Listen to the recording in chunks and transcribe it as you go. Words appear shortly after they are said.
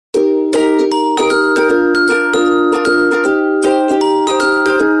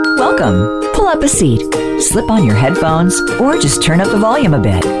Welcome. Pull up a seat, slip on your headphones, or just turn up the volume a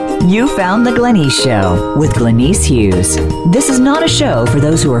bit. You found The Glenyce Show with Glenyce Hughes. This is not a show for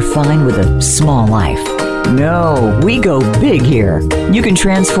those who are fine with a small life. No, we go big here. You can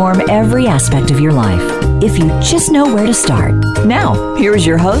transform every aspect of your life if you just know where to start. Now, here's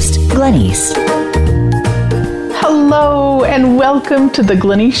your host, Glenyce. Hello and welcome to The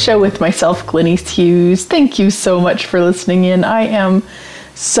Glenyce Show with myself, Glenyce Hughes. Thank you so much for listening in. I am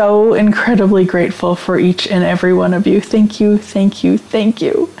so incredibly grateful for each and every one of you. Thank you, thank you, thank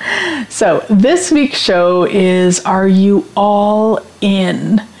you. So this week's show is Are You All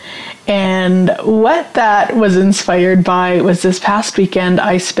In? And what that was inspired by was this past weekend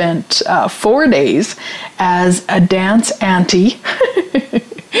I spent 4 days as a dance auntie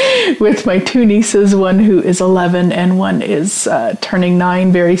with my two nieces, one who is 11 and one is turning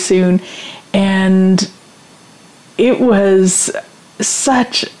 9 very soon. And it was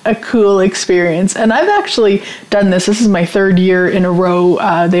such a cool experience. And I've actually done this. This is my third year in a row.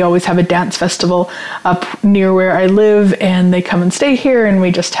 They always have a dance festival up near where I live, and they come and stay here, and we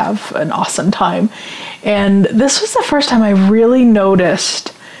just have an awesome time. And this was the first time I really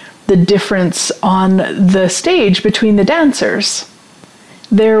noticed the difference on the stage between the dancers.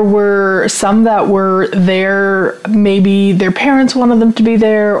 There were some that were there, maybe their parents wanted them to be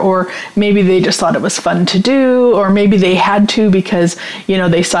there, or maybe they just thought it was fun to do, or maybe they had to because, you know,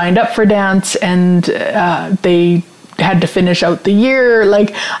 they signed up for dance and they had to finish out the year.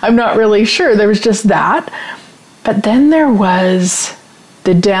 Like, I'm not really sure. There was just that. But then there was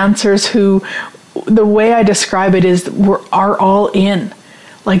the dancers who, the way I describe it is, are all in.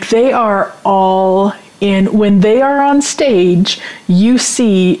 Like, they are all in. When they are on stage, you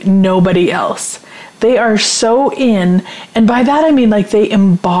see nobody else. They are so in, and by that I mean like they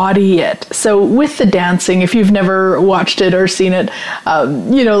embody it. So with the dancing, if you've never watched it or seen it,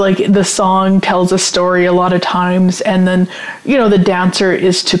 you know, like the song tells a story a lot of times, and then, you know, the dancer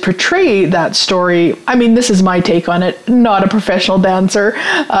is to portray that story. I mean, this is my take on it, not a professional dancer,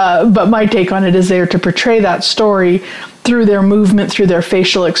 but my take on it is there to portray that story through their movement, through their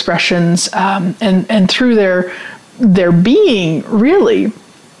facial expressions, and through their being, really.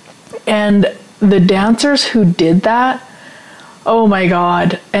 And the dancers who did that, oh my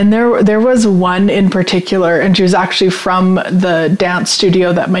God. And there was one in particular, and she was actually from the dance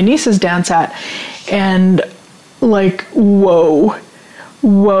studio that my nieces dance at. And like, whoa,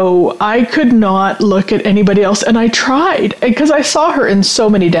 I could not look at anybody else. And I tried, because I saw her in so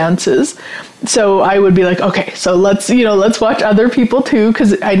many dances. So I would be like, okay, so let's watch other people too,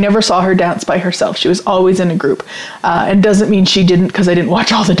 because I never saw her dance by herself. She was always in a group. And doesn't mean she didn't, because I didn't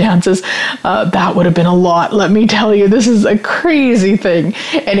watch all the dances. That would have been a lot, let me tell you. This is a crazy thing.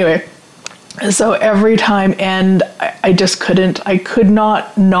 Anyway, so every time, and I could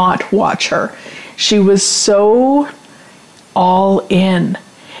not watch her. She was so all in.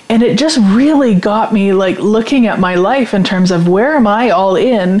 And it just really got me like looking at my life in terms of, where am I all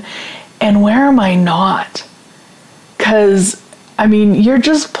in and where am I not? Because, I mean, you're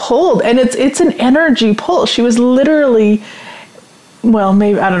just pulled, and it's an energy pull. She was literally, well,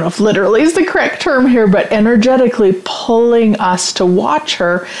 maybe, I don't know if literally is the correct term here, but energetically pulling us to watch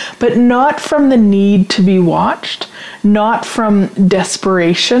her, but not from the need to be watched, not from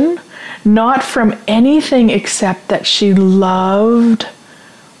desperation, not from anything except that she loved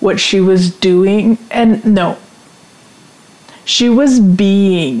what she was doing. And no, she was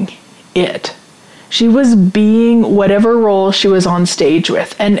being it. She was being whatever role she was on stage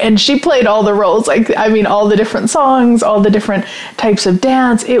with. And she played all the roles, like, I mean, all the different songs, all the different types of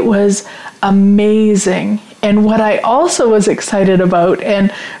dance. It was amazing. And what I also was excited about,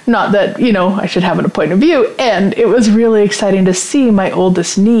 and not that, you know, I should have a point of view, and it was really exciting to see my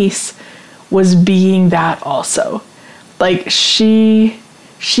oldest niece was being that also. Like, she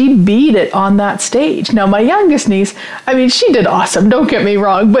beat it on that stage. Now, my youngest niece, I mean, she did awesome, don't get me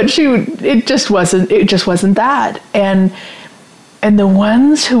wrong, but it just wasn't that. And the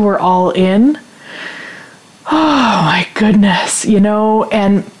ones who were all in, oh my goodness, you know,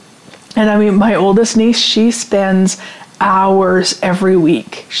 and I mean, my oldest niece, she spends hours every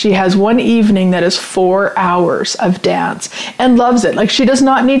week. She has one evening that is 4 hours of dance and loves it. Like, she does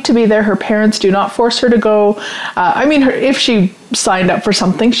not need to be there. Her parents do not force her to go. I mean, if she signed up for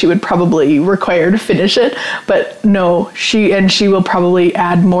something, she would probably require to finish it. But no, she will probably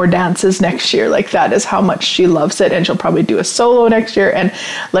add more dances next year. Like, that is how much she loves it. And she'll probably do a solo next year. And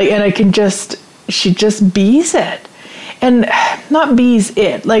she just bees it. And not bees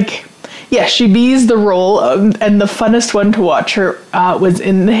it. Like, Yeah, she bees the role, and the funnest one to watch her was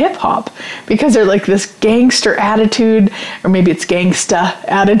in the hip hop, because they're like this gangster attitude, or maybe it's gangsta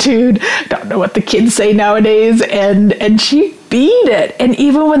attitude. Don't know what the kids say nowadays, and she beat it. And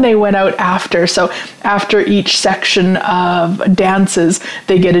even when they went out after, so after each section of dances,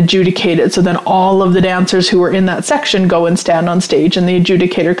 they get adjudicated. So then all of the dancers who were in that section go and stand on stage, and the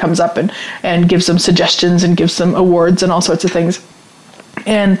adjudicator comes up and gives them suggestions and gives them awards and all sorts of things.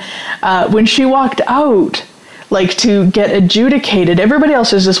 And when she walked out, like to get adjudicated, everybody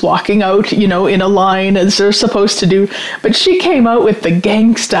else is just walking out, in a line as they're supposed to do. But she came out with the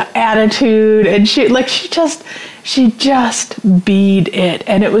gangsta attitude, and she just beat it.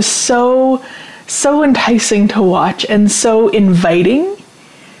 And it was so enticing to watch and so inviting.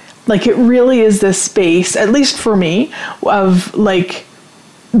 Like, it really is this space, at least for me, of like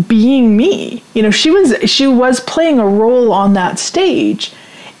being me. She was playing a role on that stage,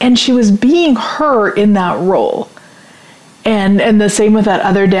 and she was being her in that role. And the same with that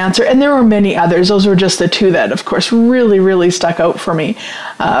other dancer. And there were many others. Those were just the two that, of course, really, really stuck out for me.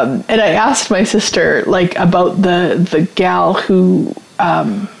 And I asked my sister, like, about the gal who,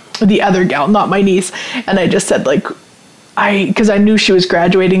 the other gal, not my niece. And I just said, like, because I knew she was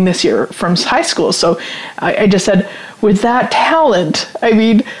graduating this year from high school. So I just said, with that talent, I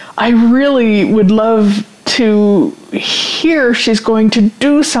mean, I really would love to hear she's going to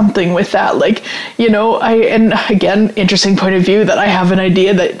do something with that. Like, and again, interesting point of view that I have an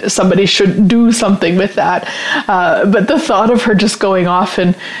idea that somebody should do something with that. But the thought of her just going off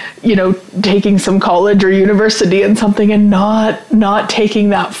and, taking some college or university and something and not taking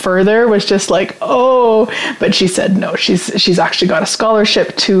that further was just like, oh. But she said no, she's actually got a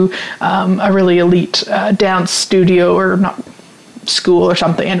scholarship to a really elite dance studio, or not school or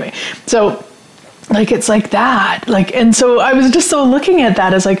something. Anyway, so like, it's like that. Like, and so I was just so looking at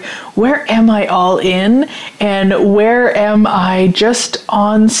that as like, where am I all in, and where am I just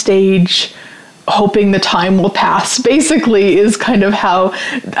on stage hoping the time will pass, basically, is kind of how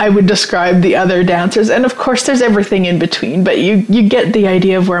I would describe the other dancers. And of course there's everything in between, but you get the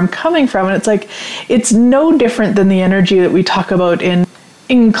idea of where I'm coming from. And it's like, it's no different than the energy that we talk about in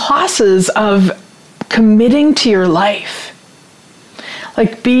classes of committing to your life.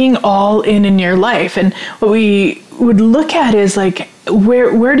 Like, being all in your life. And what we would look at is like,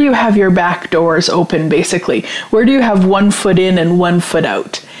 where do you have your back doors open, basically? Where do you have one foot in and one foot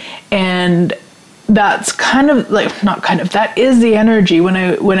out? And that's that is the energy. When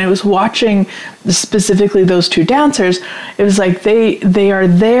I was watching specifically those two dancers, it was like they are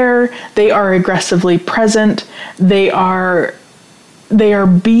there, they are aggressively present, they are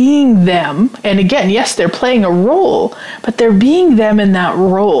being them. And again, yes, they're playing a role, but they're being them in that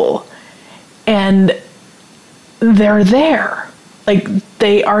role. And they're there. Like,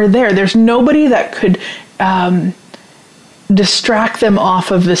 they are there. There's nobody that could distract them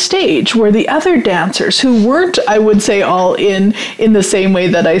off of the stage, where the other dancers who weren't, I would say, all in the same way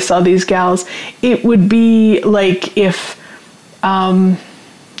that I saw these gals, it would be like if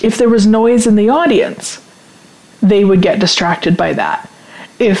there was noise in the audience, they would get distracted by that.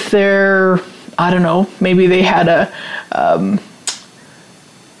 If they're, I don't know, maybe they had a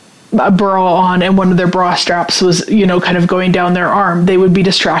bra on and one of their bra straps was, kind of going down their arm, they would be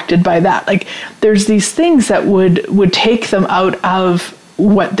distracted by that. Like, there's these things that would take them out of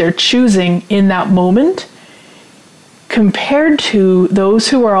what they're choosing in that moment, compared to those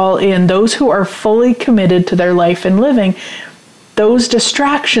who are all in, those who are fully committed to their life and living. Those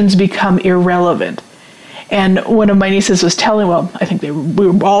distractions become irrelevant. And one of my nieces was telling, I think we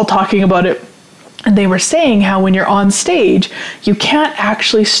were all talking about it, and they were saying how when you're on stage, you can't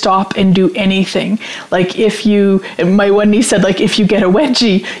actually stop and do anything. Like, my one niece said, like, if you get a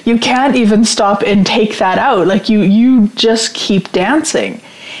wedgie, you can't even stop and take that out. Like, you just keep dancing.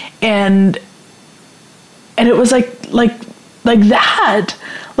 And it was like that.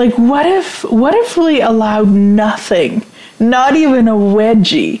 Like, what if we allowed nothing, not even a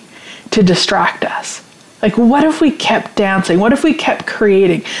wedgie, to distract us? Like, what if we kept dancing? What if we kept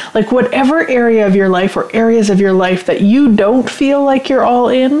creating? Like, whatever area of your life or areas of your life that you don't feel like you're all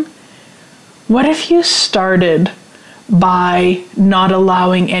in, what if you started by not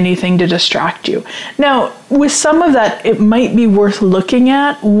allowing anything to distract you? Now, with some of that, it might be worth looking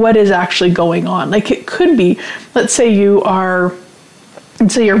at what is actually going on. Like, it could be, let's say you are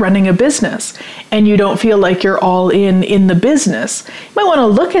and so you're running a business and you don't feel like you're all in the business, you might want to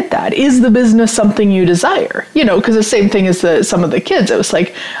look at that. Is the business something you desire? Because the same thing as some of the kids. It was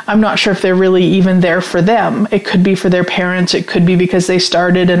like, I'm not sure if they're really even there for them. It could be for their parents. It could be because they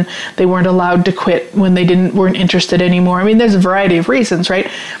started and they weren't allowed to quit when they weren't interested anymore. I mean, there's a variety of reasons, right?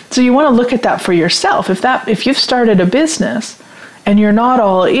 So you want to look at that for yourself. If you've started a business and you're not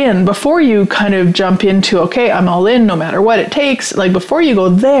all in, before you kind of jump into, okay, I'm all in no matter what it takes, like before you go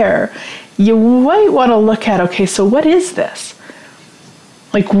there, you might want to look at, okay, so what is this?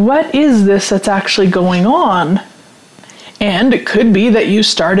 Like, what is this that's actually going on? And it could be that you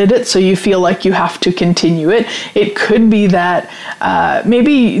started it so you feel like you have to continue it. It could be that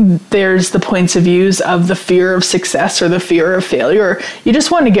maybe there's the points of views of the fear of success or the fear of failure. You just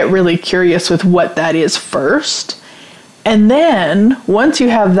want to get really curious with what that is first. And then once you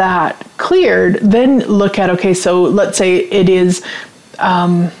have that cleared, then look at, okay, so let's say it is,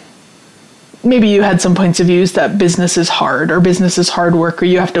 maybe you had some points of views that business is hard or business is hard work or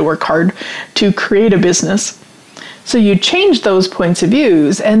you have to work hard to create a business. So you change those points of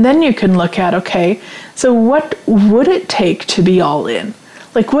views and then you can look at, okay, so what would it take to be all in?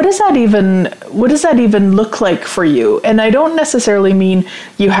 Like, what does that even look like for you? And I don't necessarily mean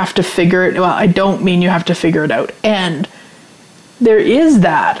you have to figure it, well, I don't mean you have to figure it out. And there is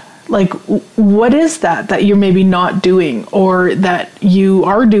that, like, what is that you're maybe not doing or that you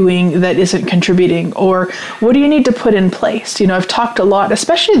are doing that isn't contributing? Or what do you need to put in place? I've talked a lot,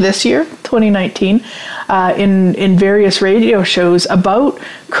 especially this year, 2019, in various radio shows about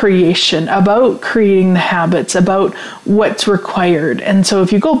creation, about creating the habits, about what's required. And so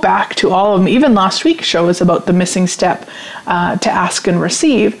if you go back to all of them, even last week's show is about the missing step to ask and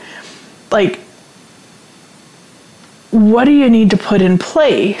receive. Like, what do you need to put in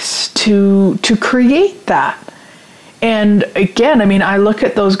place to create that? And again, I mean, I look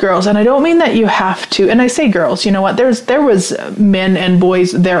at those girls, and I don't mean that you have to, and I say girls, you know what, there was men and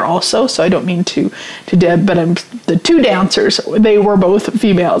boys there also, so I don't mean to but the two dancers, they were both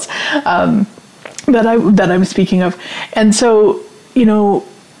females that I'm speaking of. And so,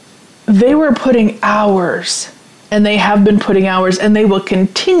 they were putting hours, and they have been putting hours, and they will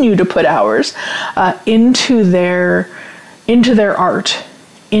continue to put hours into their art,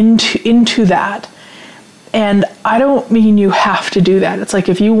 into that. And I don't mean you have to do that. It's like,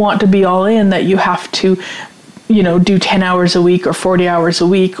 if you want to be all in, that you have to, do 10 hours a week or 40 hours a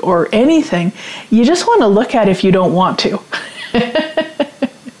week or anything. You just want to look at if you don't want to.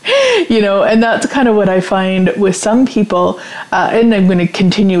 And that's kind of what I find with some people, and I'm going to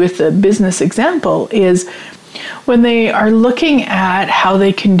continue with the business example, is when they are looking at how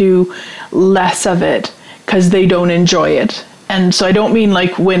they can do less of it because they don't enjoy it. And so I don't mean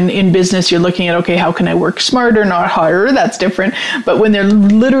like when in business you're looking at, okay, how can I work smarter, not harder? That's different. But when they're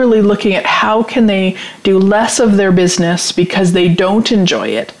literally looking at how can they do less of their business because they don't enjoy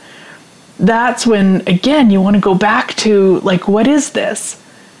it, that's when, again, you want to go back to, like, what is this?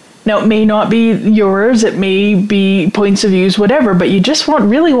 Now, it may not be yours, it may be points of views, whatever, but you just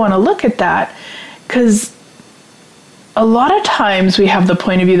really want to look at that, because a lot of times we have the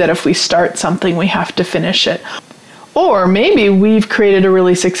point of view that if we start something, we have to finish it. Or maybe we've created a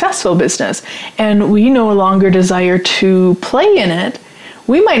really successful business and we no longer desire to play in it.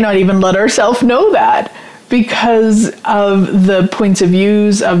 We might not even let ourselves know that because of the points of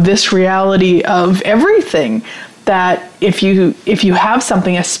views of this reality of everything, that if you have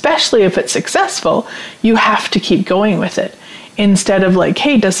something, especially if it's successful, you have to keep going with it. Instead of like,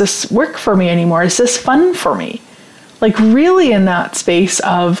 hey, does this work for me anymore? Is this fun for me? Like, really in that space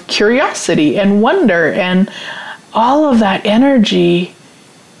of curiosity and wonder and all of that energy,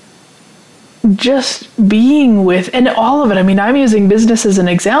 just being with, and all of it. I mean, I'm using business as an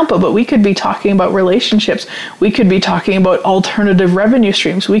example, but we could be talking about relationships. We could be talking about alternative revenue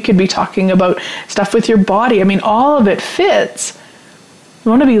streams. We could be talking about stuff with your body. I mean, all of it fits. You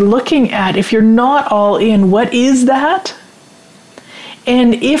want to be looking at, if you're not all in, what is that?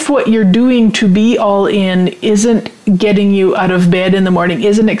 And if what you're doing to be all in isn't getting you out of bed in the morning,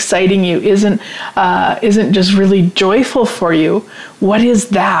 isn't exciting you, isn't just really joyful for you, what is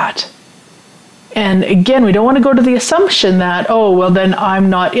that? And again, we don't want to go to the assumption that, oh, well, then I'm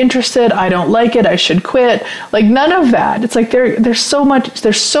not interested, I don't like it, I should quit. Like, none of that. It's like there's so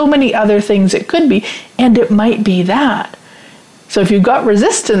many other things it could be, and it might be that. So if you've got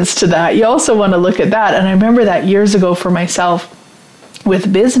resistance to that, you also want to look at that. And I remember that years ago for myself,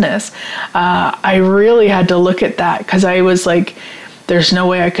 with business, I really had to look at that, because I was like, there's no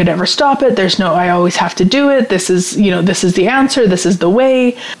way I could ever stop it. I always have to do it. This is the answer. This is the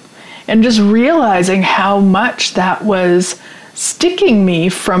way. And just realizing how much that was sticking me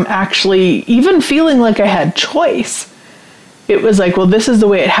from actually even feeling like I had choice. It was like, well, this is the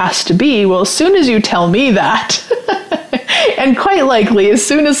way it has to be. Well, as soon as you tell me that, and quite likely as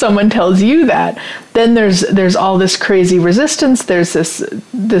soon as someone tells you that, then there's all this crazy resistance. There's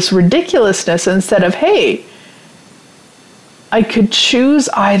this ridiculousness instead of, hey, I could choose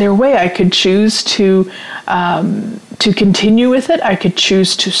either way. I could choose to continue with it. I could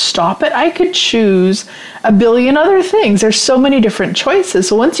choose to stop it. I could choose a billion other things. There's so many different choices.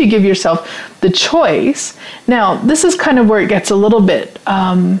 So once you give yourself the choice, now this is kind of where it gets a little bit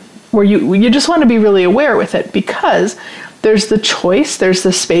where you just want to be really aware with it, because there's the choice, there's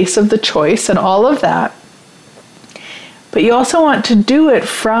the space of the choice and all of that. But you also want to do it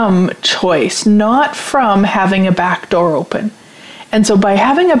from choice, not from having a back door open. And so by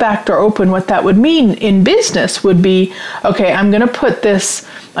having a back door open, what that would mean in business would be, okay, I'm going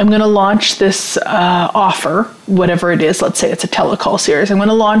to launch this offer, whatever it is. Let's say it's a telecall series. I'm going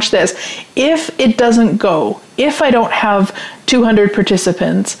to launch this. If it doesn't go, if I don't have 200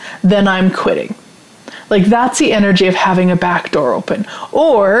 participants, then I'm quitting. Like, that's the energy of having a back door open.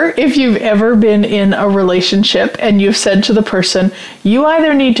 Or if you've ever been in a relationship and you've said to the person, you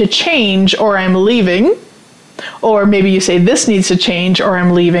either need to change or I'm leaving, or maybe you say this needs to change or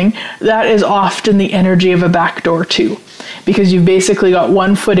I'm leaving, that is often the energy of a back door too, because you've basically got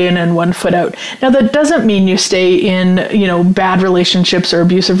one foot in and one foot out. Now, that doesn't mean you stay in, bad relationships or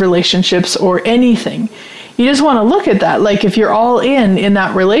abusive relationships or anything. You just want to look at that. Like, if you're all in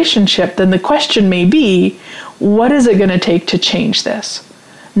that relationship, then the question may be, what is it going to take to change this?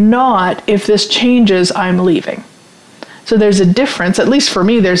 Not, if this changes, I'm leaving. So there's a difference, at least for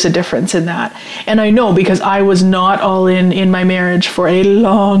me, there's a difference in that. And I know, because I was not all in my marriage for a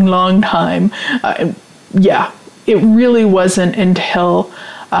long, long time. It really wasn't until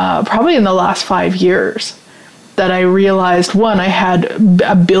probably in the last 5 years that I realized, one, I had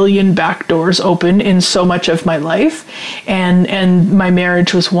a billion back doors open in so much of my life, and my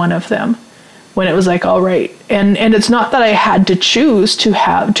marriage was one of them. When it was like, all right, and it's not that I had to choose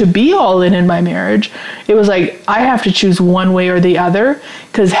to be all in my marriage. It was like, I have to choose one way or the other,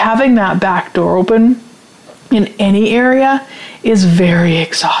 because having that back door open in any area is very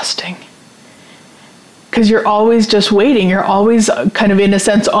exhausting. Because you're always just waiting. You're always kind of, in a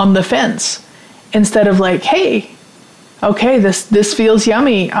sense, on the fence, instead of like, hey, okay, this feels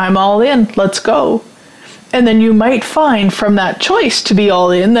yummy. I'm all in. Let's go. And then you might find from that choice to be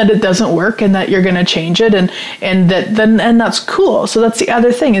all in that it doesn't work and that you're going to change it, and that's cool. So that's the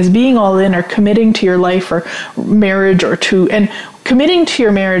other thing, is being all in or committing to your life or marriage, and committing to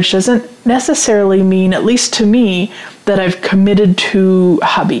your marriage doesn't necessarily mean, at least to me, that I've committed to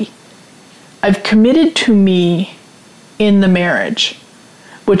hubby. I've committed to me in the marriage,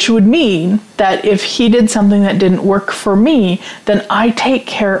 which would mean that if he did something that didn't work for me, then I take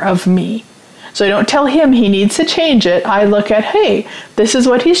care of me. So I don't tell him he needs to change it. I look at, hey, this is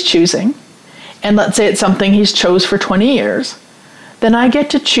what he's choosing. And let's say it's something he's chose for 20 years. Then I get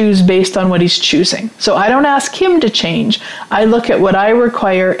to choose based on what he's choosing. So I don't ask him to change. I look at what I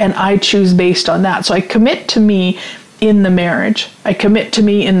require and I choose based on that. So I commit to me in the marriage. I commit to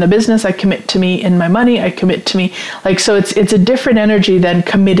me in the business. I commit to me in my money. I commit to me. So it's a different energy than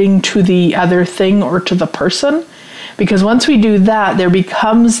committing to the other thing or to the person. Because once we do that, there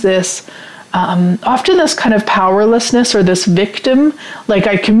becomes this often this kind of powerlessness or this victim, like,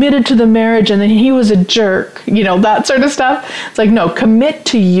 I committed to the marriage and then he was a jerk, that sort of stuff. It's like, no, commit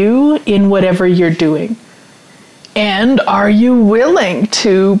to you in whatever you're doing. And are you willing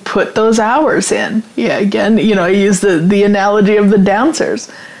to put those hours in? Yeah, again, I use the analogy of the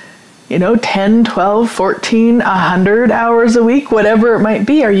dancers. 10, 12, 14, 100 hours a week, whatever it might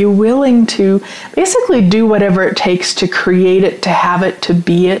be. Are you willing to basically do whatever it takes to create it, to have it, to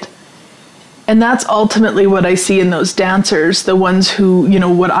be it? And that's ultimately what I see in those dancers, the ones who,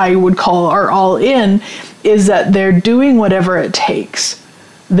 what I would call are all in, is that they're doing whatever it takes.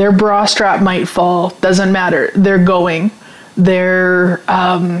 Their bra strap might fall, doesn't matter. They're going. There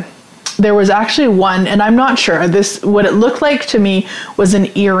was actually one, and I'm not sure, what it looked like to me was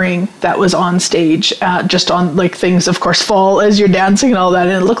an earring that was on stage, just on, like, things, of course, fall as you're dancing and all that,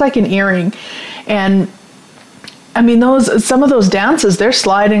 and it looked like an earring. And I mean, some of those dances, they're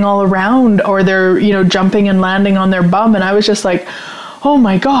sliding all around, or they're, jumping and landing on their bum. And I was just like, oh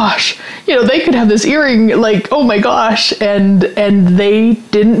my gosh, they could have this earring, like, oh my gosh. And they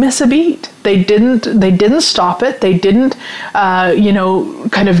didn't miss a beat. They didn't stop it. They didn't,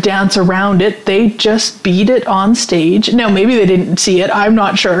 kind of dance around it. They just beat it on stage. Now, maybe they didn't see it. I'm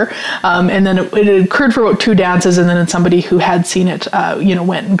not sure. And then it occurred for about 2 dances. And then somebody who had seen it,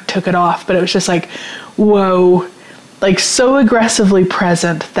 went and took it off. But it was just like, whoa. like so aggressively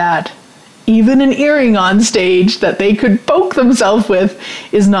present that even an earring on stage that they could poke themselves with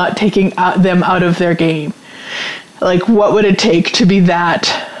is not taking them out of their game. Like, what would it take to be that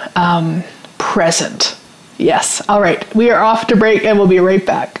present? Yes. All right. We are off to break and we'll be right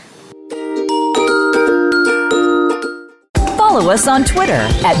back. Follow us on Twitter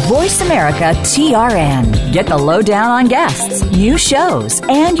at VoiceAmericaTRN. Get the lowdown on guests, new shows,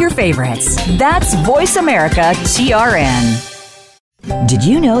 and your favorites. That's VoiceAmericaTRN. Did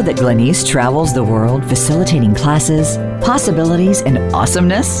you know that Glenyce travels the world facilitating classes, possibilities, and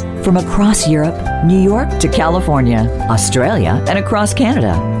awesomeness? From across Europe, New York to California, Australia, and across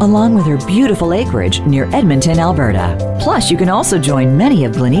Canada, along with her beautiful acreage near Edmonton, Alberta. Plus, you can also join many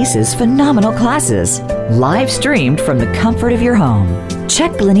of Glenyce's phenomenal classes, live streamed from the comfort of your home.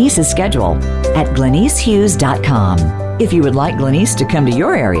 Check Glenyce's schedule at GlenyceHughes.com. If you would like Glenyce to come to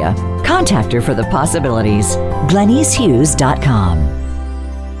your area, contact her for the possibilities. GlenyceHughes.com.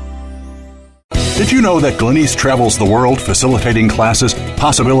 Did you know that Glenyce travels the world facilitating classes,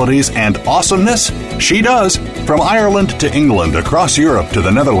 possibilities, and awesomeness? She does. From Ireland to England, across Europe to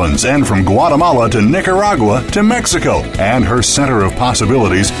the Netherlands, and from Guatemala to Nicaragua to Mexico, and her Center of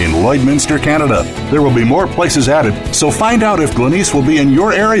Possibilities in Lloydminster, Canada. There will be more places added, so find out if Glenyce will be in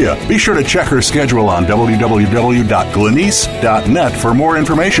your area. Be sure to check her schedule on www.glenyce.net for more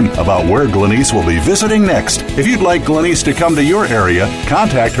information about where Glenyce will be visiting next. If you'd like Glenyce to come to your area,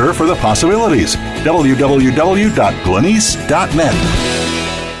 contact her for the possibilities. www.glenyce.net.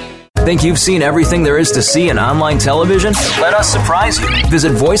 Think you've seen everything there is to see in online television? Let us surprise you.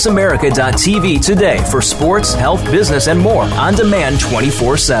 Visit voiceamerica.tv today for sports, health, business, and more on demand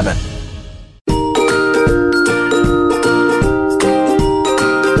 24/7.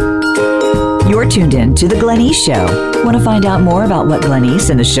 You're tuned in to The Glenyce Show. Want to find out more about what Glenyce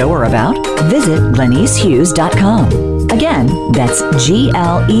and the show are about? Visit GlenyceHughes.com. Again, that's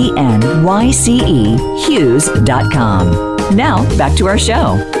GLENYCE Hughes.com. Now, back to our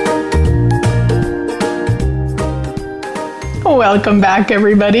show. Welcome back,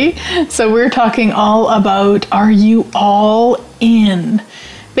 everybody. So we're talking all about, are you all in?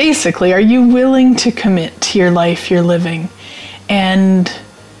 Basically, are you willing to commit to your life you're living and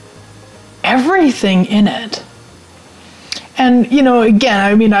everything in it? And, you know, again,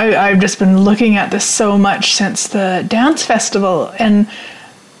 I mean, I've just been looking at this so much since the dance festival, and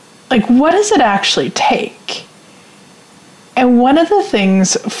like, what does it actually take? And one of the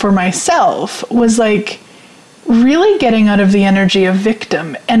things for myself was like really getting out of the energy of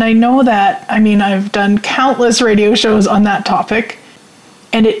victim. And I know that, I mean, I've done countless radio shows on that topic,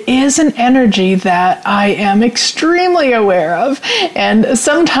 and it is an energy that I am extremely aware of. And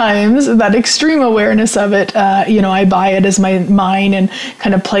sometimes that extreme awareness of it, you know, I buy it as mine and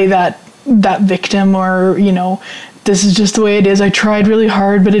kind of play that victim, or, you know, this is just the way it is. I tried really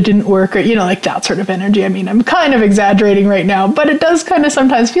hard, but it didn't work, or, you know, like that sort of energy. I mean, I'm kind of exaggerating right now, but it does kind of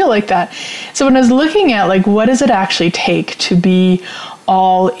sometimes feel like that. So when I was looking at, like, what does it actually take to be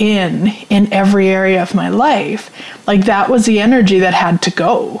all in every area of my life, like, that was the energy that had to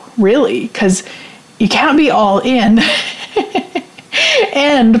go, really, because you can't be all in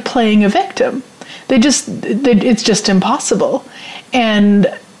and playing a victim. It's just impossible.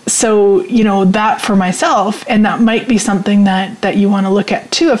 And so, you know, that for myself, and that might be something that you want to look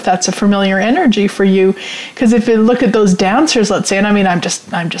at too, if that's a familiar energy for you. Because if you look at those dancers, let's say, and I mean, I'm just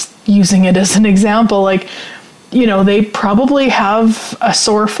using it as an example, like, you know, they probably have a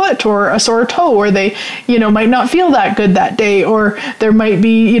sore foot or a sore toe, or they, you know, might not feel that good that day, or there might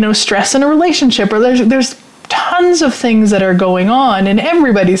be, you know, stress in a relationship, or there's tons of things that are going on in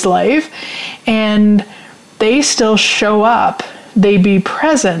everybody's life, and they still show up, they be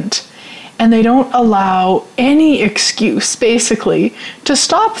present, and they don't allow any excuse, basically, to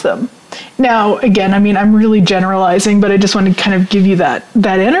stop them. Now, again, I mean, I'm really generalizing, but I just want to kind of give you that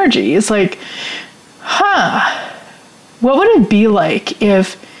energy. It's like, what would it be like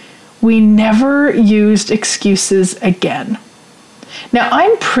if we never used excuses again? Now,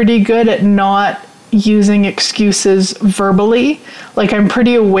 I'm pretty good at not using excuses verbally. Like, I'm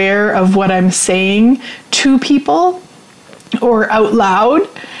pretty aware of what I'm saying to people or out loud,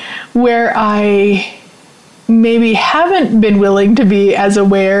 where I maybe haven't been willing to be as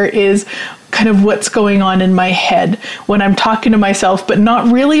aware is kind of what's going on in my head when I'm talking to myself, but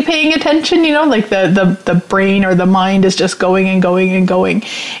not really paying attention, you know, like the brain or the mind is just going and going and going.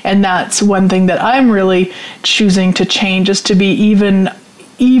 And that's one thing that I'm really choosing to change, is to be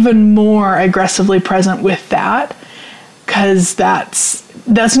even more aggressively present with that, because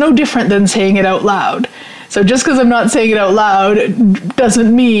that's no different than saying it out loud. So just because I'm not saying it out loud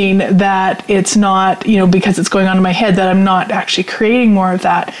doesn't mean that it's not, because it's going on in my head, that I'm not actually creating more of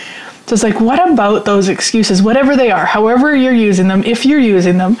that. So it's like, what about those excuses, whatever they are, however you're using them, if you're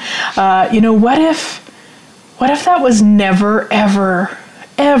using them, what if that was never, ever,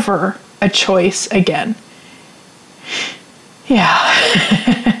 ever a choice again?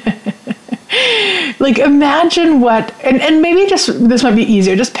 Yeah. Like, imagine what, and maybe this might be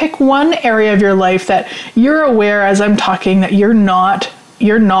easier. Just pick one area of your life that you're aware, as I'm talking, that you're not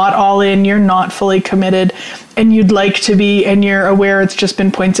all in, you're not fully committed, and you'd like to be, and you're aware it's just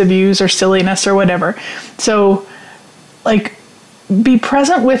been points of views or silliness or whatever. So, like, be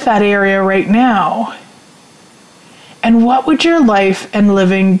present with that area right now. And what would your life and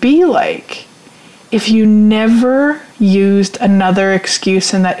living be like if you never used another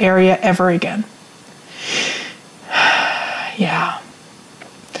excuse in that area ever again? Yeah.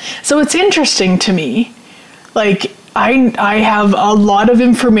 So it's interesting to me. Like, I have a lot of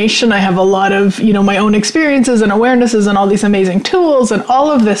information. I have a lot of, my own experiences and awarenesses and all these amazing tools and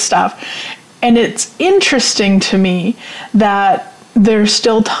all of this stuff. And it's interesting to me that there's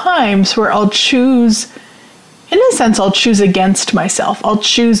still times where I'll choose, in a sense, I'll choose against myself. I'll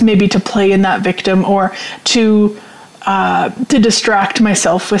choose maybe to play in that victim, or to distract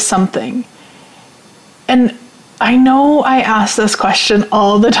myself with something. And I know I ask this question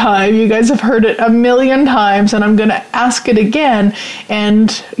all the time. You guys have heard it a million times, and I'm going to ask it again.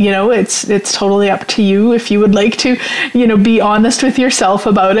 And, it's totally up to you if you would like to, be honest with yourself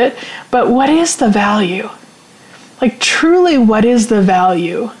about it. But what is the value? Like, truly, what is the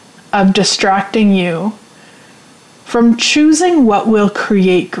value of distracting you from choosing what will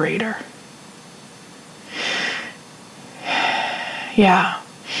create greater? Yeah.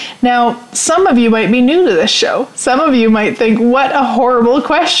 Now, some of you might be new to this show. Some of you might think, what a horrible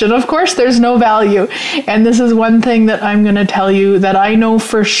question. Of course, there's no value. And this is one thing that I'm going to tell you that I know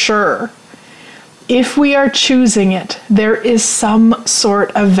for sure. If we are choosing it, there is some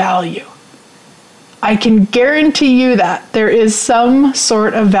sort of value. I can guarantee you that there is some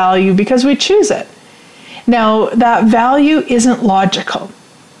sort of value because we choose it. Now, that value isn't logical.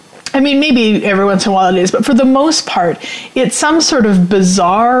 I mean, maybe every once in a while it is, but for the most part, it's some sort of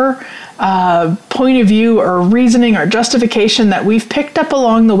bizarre point of view or reasoning or justification that we've picked up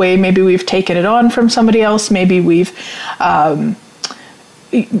along the way. Maybe we've taken it on from somebody else. Maybe we've, we're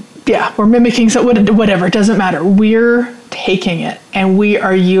mimicking, so whatever, it doesn't matter. We're taking it and we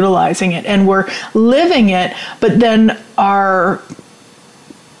are utilizing it and we're living it, but then our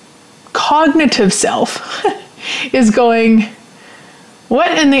cognitive self is going,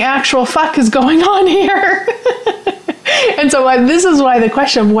 what in the actual fuck is going on here? And so this is why the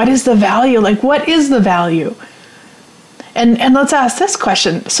question, what is the value? Like, what is the value? And let's ask this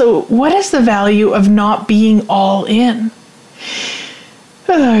question. So what is the value of not being all in?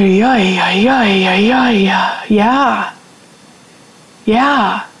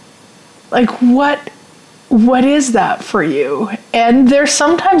 Yeah. Like, what is that for you? And there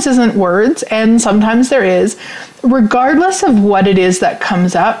sometimes isn't words, and sometimes there is. Regardless of what it is that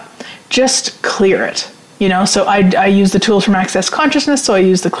comes up, just clear it. So I use the tools from Access Consciousness, so I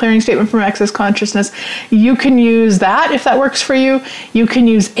use the clearing statement from Access Consciousness. You can use that if that works for you. You can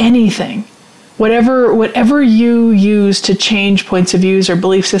use anything. Whatever you use to change points of views or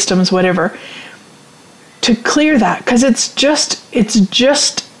belief systems, whatever, to clear that, because it's just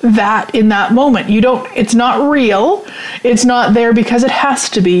that in that moment. It's not real. It's not there because it has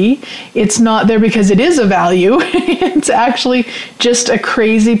to be. It's not there because it is a value. It's actually just a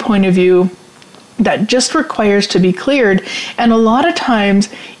crazy point of view that just requires to be cleared. And a lot of times,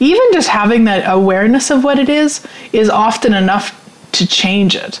 even just having that awareness of what it is often enough to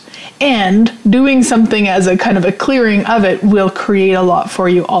change it. And doing something as a kind of a clearing of it will create a lot for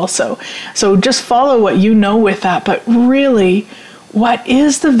you also. So just follow what you know with that. But really, what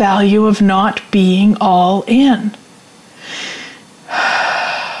is the value of not being all in?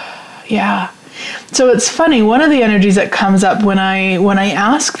 Yeah. So it's funny, one of the energies that comes up when I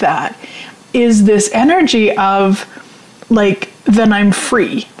ask that is this energy of, like, then I'm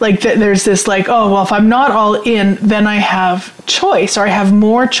free. Like, there's this, like, oh, well, if I'm not all in, then I have choice, or I have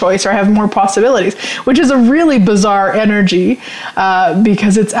more choice, or I have more possibilities, which is a really bizarre energy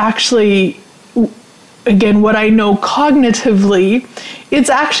because it's actually, again, what I know cognitively, it's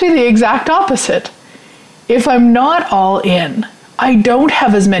actually the exact opposite. If I'm not all in, I don't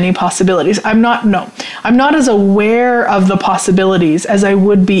have as many possibilities. I'm not as aware of the possibilities as I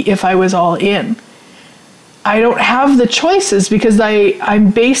would be if I was all in. I don't have the choices because I'm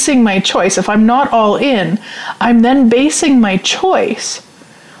basing my choice. If I'm not all in, I'm then basing my choice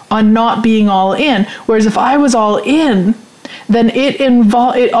on not being all in. Whereas if I was all in, then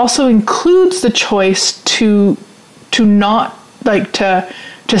it also includes the choice to not, like, to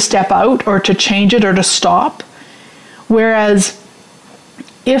step out or to change it or to stop. Whereas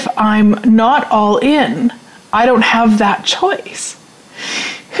if I'm not all in, I don't have that choice.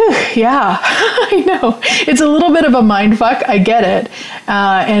 Whew, yeah, I know. It's a little bit of a mind fuck. I get it.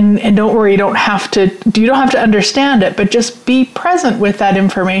 And don't worry, you don't have to understand it, but just be present with that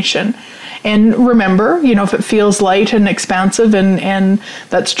information. And remember, if it feels light and expansive and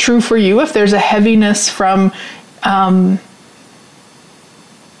that's true for you, if there's a heaviness from, I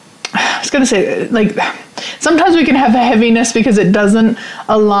was going to say, like, sometimes we can have a heaviness because it doesn't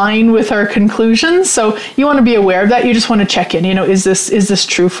align with our conclusions. So you want to be aware of that. You just want to check in, is this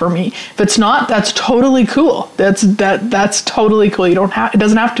true for me? If it's not, that's totally cool. That's totally cool. It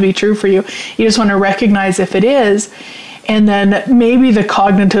doesn't have to be true for you. You just want to recognize if it is. And then maybe the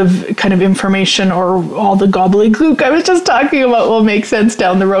cognitive kind of information or all the gobbledygook I was just talking about will make sense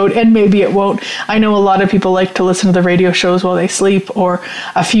down the road, and maybe it won't. I know a lot of people like to listen to the radio shows while they sleep, or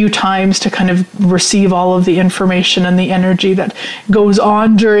a few times to kind of receive all of the information and the energy that goes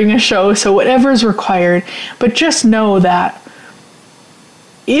on during a show. So whatever is required, but just know that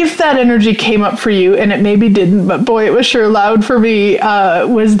if that energy came up for you, and it maybe didn't, but boy, it was sure loud for me,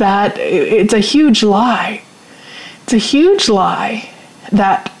 was that it's a huge lie. It's a huge lie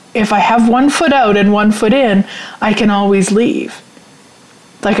that if I have one foot out and one foot in, I can always leave.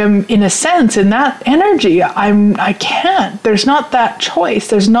 Like, I'm, in a sense, in that energy, I can't. There's not that choice.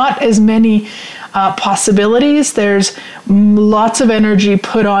 There's not as many possibilities. There's lots of energy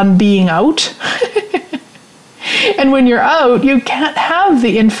put on being out. And when you're out, you can't have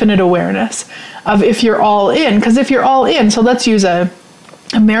the infinite awareness of if you're all in. Because if you're all in, so let's use a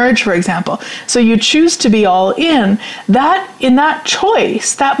marriage, for example. So you choose to be all in. That, in that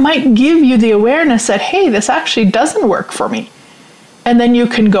choice, that might give you the awareness that, hey, this actually doesn't work for me. And then you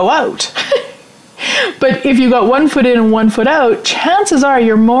can go out. But if you got one foot in and one foot out, chances are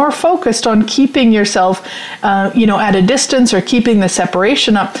you're more focused on keeping yourself, at a distance, or keeping the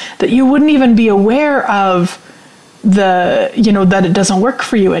separation up, that you wouldn't even be aware of that it doesn't work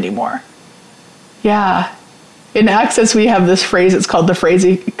for you anymore. Yeah. In Access, we have this phrase, it's called the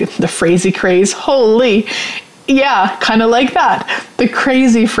phrasy craze. Holy, yeah, kind of like that. The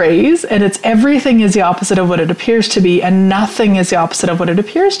crazy phrase, and it's everything is the opposite of what it appears to be, and nothing is the opposite of what it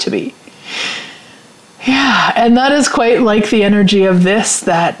appears to be. Yeah, and that is quite like the energy of this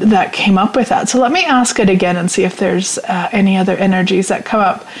that came up with that. So let me ask it again and see if there's any other energies that come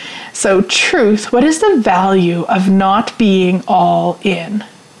up. So truth, what is the value of not being all in?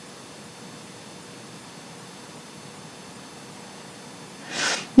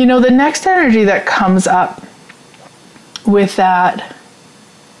 The next energy that comes up with that,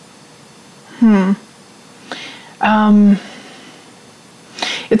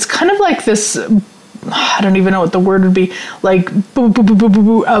 it's kind of like this, I don't even know what the word would be, like boo, boo, boo, boo, boo,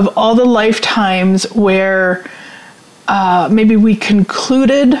 boo, of all the lifetimes where maybe we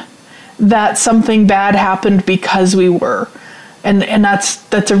concluded that something bad happened because we were. And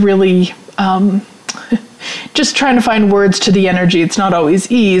that's a really... just trying to find words to the energy. It's not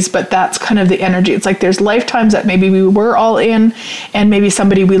always ease, but that's kind of the energy. It's like there's lifetimes that maybe we were all in, and maybe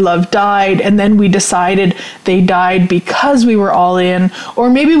somebody we love died, and then we decided they died because we were all in,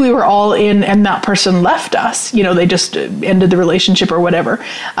 or maybe we were all in and that person left us. They just ended the relationship or whatever.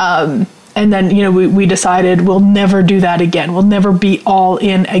 And then, we decided we'll never do that again. We'll never be all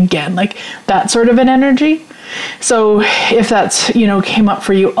in again. Like that sort of an energy. So if that's, came up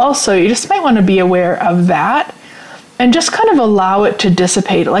for you also, you just might want to be aware of that and just kind of allow it to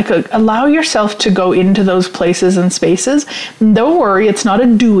dissipate. Like allow yourself to go into those places and spaces. And don't worry, it's not a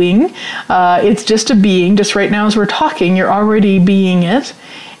doing. It's just a being. Just right now as we're talking, you're already being it.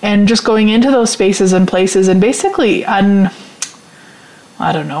 And just going into those spaces and places and basically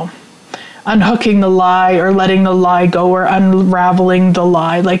unhooking the lie or letting the lie go or unraveling the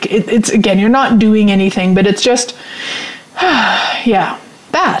lie. Like it's again, you're not doing anything, but it's just,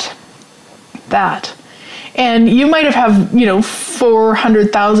 that. And you might have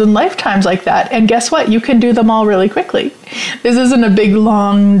 400,000 lifetimes like that. And guess what? You can do them all really quickly. This isn't a big,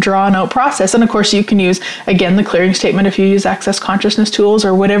 long, drawn out process. And of course you can use, again, the clearing statement if you use Access Consciousness tools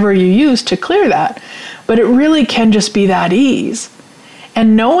or whatever you use to clear that. But it really can just be that ease.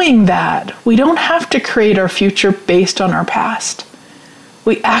 And knowing that we don't have to create our future based on our past.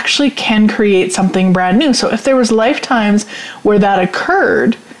 We actually can create something brand new. So if there was lifetimes where that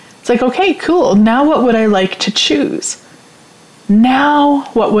occurred, it's like, okay, cool. Now what would I like to choose? Now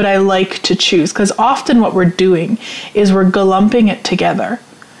what would I like to choose? Because often what we're doing is we're glumping it together.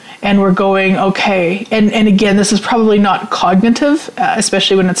 and we're going, okay, and again, this is probably not cognitive,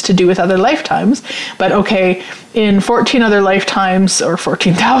 especially when it's to do with other lifetimes, but okay, in 14 other lifetimes, or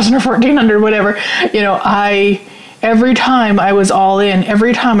 14,000 or 1,400, whatever, every time I was all in,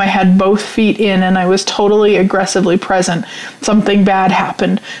 every time I had both feet in and I was totally aggressively present, something bad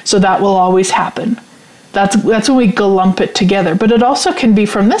happened. So that will always happen. That's when we glump it together. But it also can be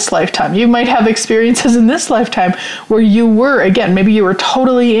from this lifetime. You might have experiences in this lifetime where you were, again, maybe you were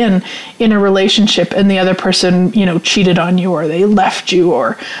totally in a relationship and the other person, cheated on you, or they left you,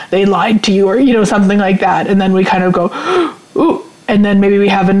 or they lied to you, or, something like that. And then we kind of go, ooh. And then maybe we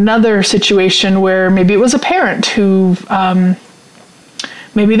have another situation where maybe it was a parent who,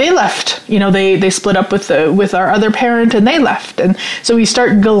 maybe they left, they split up with our other parent and they left. And so we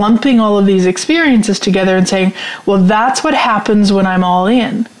start glumping all of these experiences together and saying, well, that's what happens when I'm all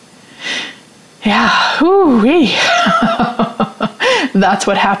in. Yeah, ooh-wee. That's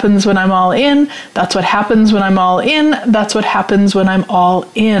what happens when I'm all in. That's what happens when I'm all in. That's what happens when I'm all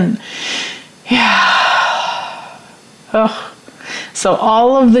in. Yeah. Oh. So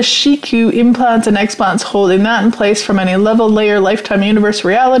all of the Shiku implants and explants, holding that in place from any level, layer, lifetime, universe,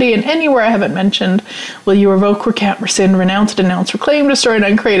 reality, and anywhere I haven't mentioned, will you revoke, recant, rescind, renounce, denounce, reclaim, destroy, and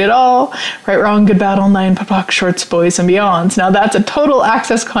uncreate it all? Right, wrong, good, bad, all nine, POC, shorts, boys, and beyonds. Now that's a total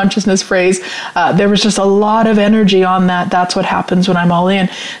access consciousness phrase. There was just a lot of energy on that. That's what happens when I'm all in.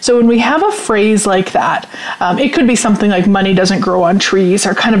 So when we have a phrase like that, it could be something like money doesn't grow on trees,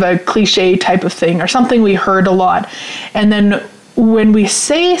 or kind of a cliche type of thing, or something we heard a lot. And then when we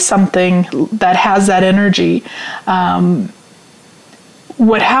say something that has that energy,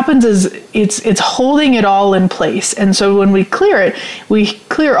 what happens is it's holding it all in place. And so when we clear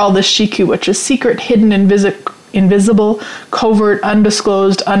all the Shiku, which is secret, hidden, invisible, covert,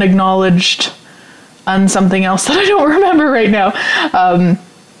 undisclosed, unacknowledged, something else that I don't remember right now.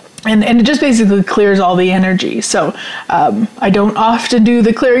 And it just basically clears all the energy. So I don't often do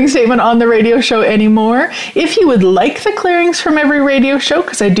the clearing statement on the radio show anymore. If you would like the clearings from every radio show,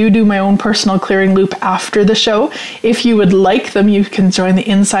 because I do my own personal clearing loop after the show, if you would like them, you can join the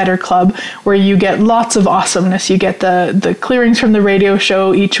Insider Club, where you get lots of awesomeness. You get the clearings from the radio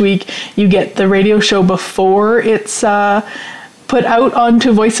show each week. You get the radio show before it's put out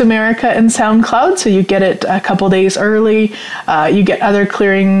onto Voice America and SoundCloud, so you get it a couple days early. You get another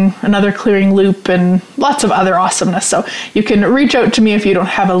clearing loop, and lots of other awesomeness. So you can reach out to me if you don't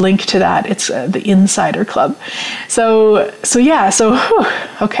have a link to that. It's the Insider Club. So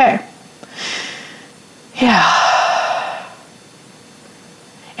okay. Yeah.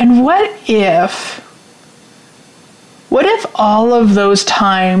 And what if all of those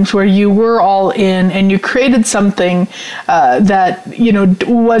times where you were all in and you created something that,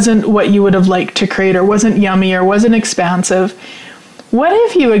 wasn't what you would have liked to create, or wasn't yummy, or wasn't expansive, what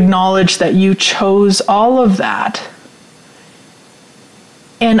if you acknowledged that you chose all of that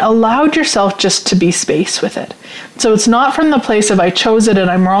and allowed yourself just to be space with it? So it's not from the place of I chose it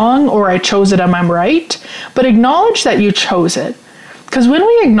and I'm wrong, or I chose it and I'm right, but acknowledge that you chose it. Because when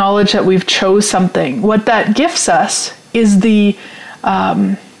we acknowledge that we've chose something, what that gifts us is the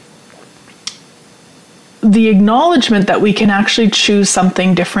acknowledgement that we can actually choose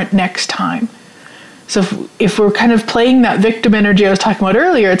something different next time. So if we're kind of playing that victim energy I was talking about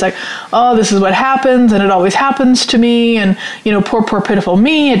earlier, it's like, oh, this is what happens, and it always happens to me, and poor pitiful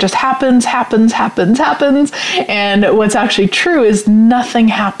me, it just happens. And what's actually true is nothing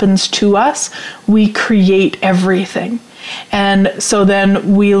happens to us. We create everything. And so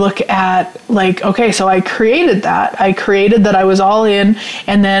then we look at okay, so I created that I was all in,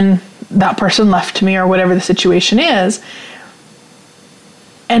 and then that person left me, or whatever the situation is.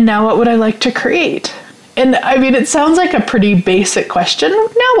 And now what would I like to create? And I mean, it sounds like a pretty basic question.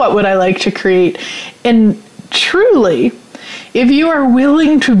 Now what would I like to create? And truly, if you are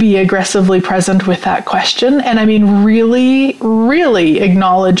willing to be aggressively present with that question, and I mean really, really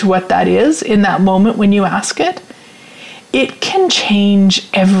acknowledge what that is in that moment when you ask it, it can change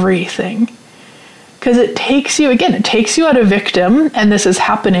everything. Because it takes you out of victim, and this is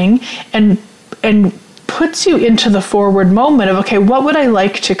happening, and puts you into the forward moment of, okay, what would I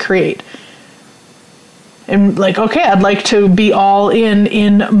like to create? And okay, I'd like to be all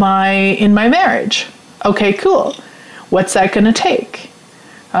in my marriage. Okay, cool. What's that going to take?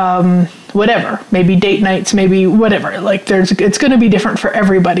 Whatever, maybe date nights, maybe whatever. It's going to be different for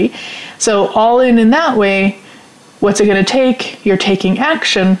everybody. So all in that way. What's it going to take? You're taking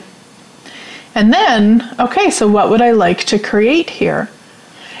action. And then, okay, so what would I like to create here?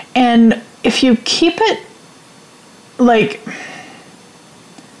 And if you keep it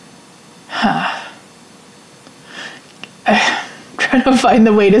trying to find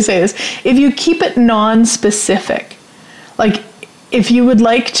the way to say this. If you keep it non-specific, like if you would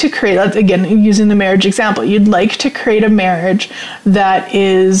like to create, again, using the marriage example, you'd like to create a marriage that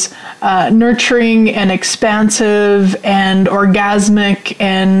is nurturing and expansive and orgasmic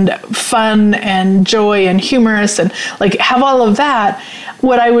and fun and joy and humorous and like have all of that.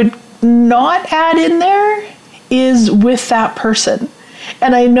 What I would not add in there is with that person.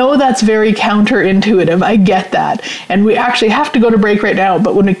 And I know that's very counterintuitive. I get that. And we actually have to go to break right now,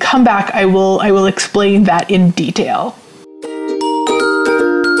 but when we come back, I will explain that in detail.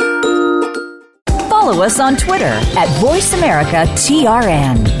 Follow us on Twitter at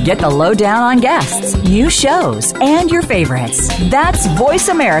VoiceAmericaTRN. Get the lowdown on guests, new shows, and your favorites. That's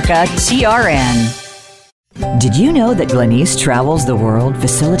VoiceAmericaTRN. Did you know that Glenyce travels the world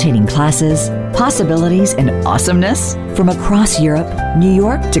facilitating classes, possibilities, and awesomeness? From across Europe, New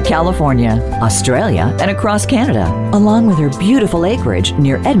York to California, Australia, and across Canada, along with her beautiful acreage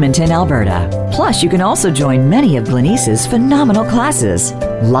near Edmonton, Alberta. Plus, you can also join many of Glenyce's phenomenal classes,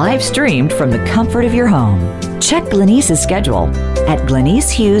 live streamed from the comfort of your home. Check Glenyce's schedule at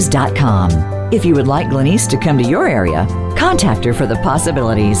GlenyceHughes.com. If you would like Glenyce to come to your area, contact her for the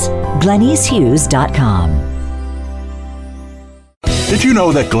possibilities. GlenyceHughes.com. Did you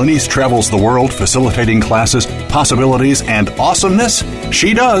know that Glenyce travels the world facilitating classes, possibilities, and awesomeness?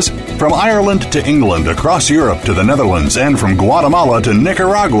 She does. From Ireland to England, across Europe to the Netherlands, and from Guatemala to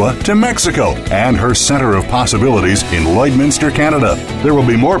Nicaragua to Mexico, and her Center of Possibilities in Lloydminster, Canada. There will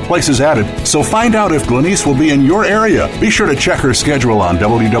be more places added, so find out if Glenyce will be in your area. Be sure to check her schedule on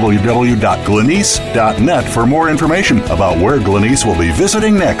www.glenyce.net for more information about where Glenyce will be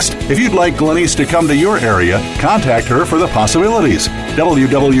visiting next. If you'd like Glenyce to come to your area, contact her for the possibilities.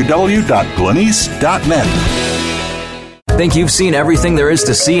 www.glenyce.net. Think you've seen everything there is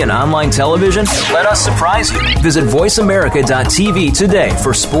to see in online television? Let us surprise you. Visit VoiceAmerica.tv today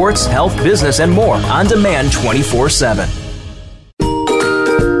for sports, health, business, and more on demand 24/7.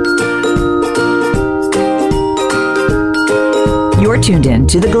 You're tuned in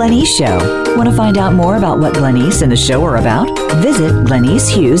to The Glenyce Show. Want to find out more about what Glenyce and the show are about? Visit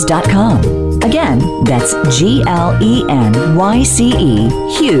GlenyceHughes.com. Again, that's GLENYCE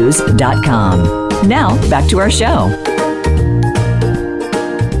Hughes.com. Now, back to our show.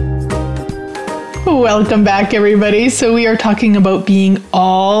 Welcome back, everybody. So we are talking about being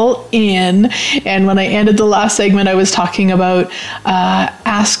all in. And when I ended the last segment, I was talking about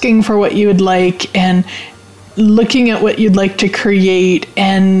asking for what you would like and looking at what you'd like to create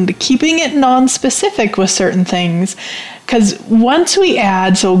and keeping it non-specific with certain things. Because once we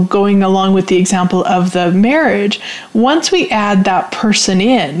add, so going along with the example of the marriage, once we add that person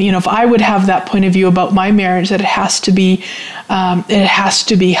in, if I would have that point of view about my marriage that it has to be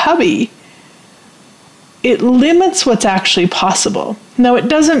hubby, it limits what's actually possible. Now, it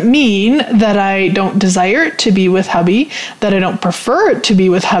doesn't mean that I don't desire it to be with hubby, that I don't prefer it to be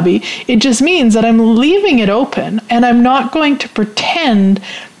with hubby. It just means that I'm leaving it open and I'm not going to pretend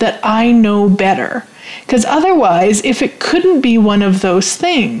that I know better. Because otherwise, if it couldn't be one of those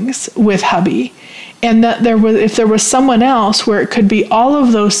things with hubby, and that if there was someone else where it could be all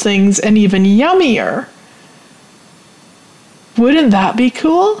of those things and even yummier, wouldn't that be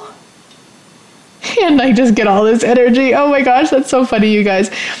cool? And I just get all this energy. Oh my gosh, that's so funny, you guys.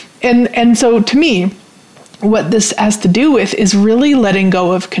 And so to me, what this has to do with is really letting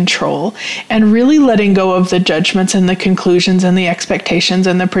go of control and really letting go of the judgments and the conclusions and the expectations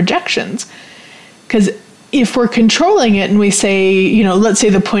and the projections. Because if we're controlling it and we say, let's say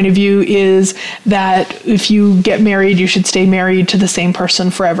the point of view is that if you get married, you should stay married to the same person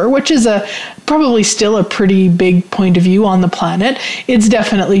forever, which is probably still a pretty big point of view on the planet. It's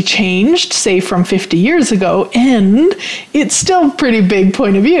definitely changed, say from 50 years ago, and it's still a pretty big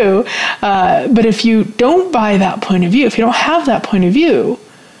point of view. But if you don't buy that point of view, if you don't have that point of view,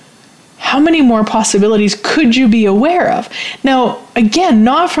 how many more possibilities could you be aware of? Now, again,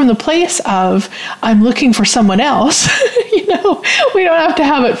 not from the place of, I'm looking for someone else. We don't have to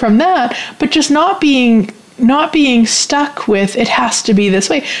have it from that, but just not being stuck with, it has to be this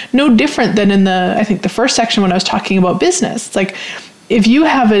way. No different than in I think the first section when I was talking about business. It's like, if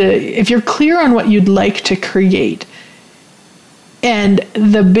you're clear on what you'd like to create, and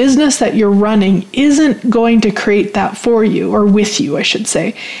the business that you're running isn't going to create that for you, or with you, I should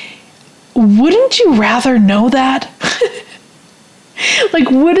say, wouldn't you rather know that?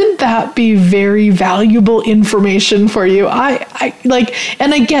 Wouldn't that be very valuable information for you? And I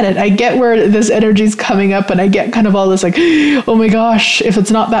get it. I get where this energy is coming up, and I get kind of all this oh my gosh, if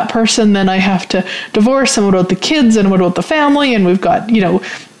it's not that person, then I have to divorce, and what about the kids, and what about the family, and we've got,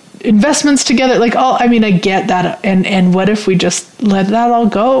 investments together, like I get that. And what if we just let that all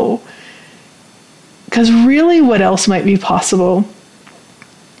go? Because really, what else might be possible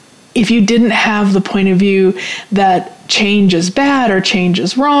if you didn't have the point of view that change is bad or change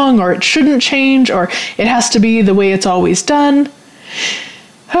is wrong or it shouldn't change or it has to be the way it's always done?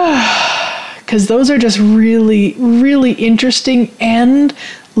 Because those are just really, really interesting and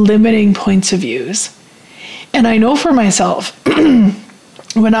limiting points of views. And I know for myself,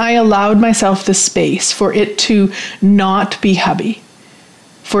 when I allowed myself the space for it to not be hubby,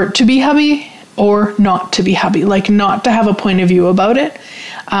 for it to be hubby or not to be hubby, like not to have a point of view about it.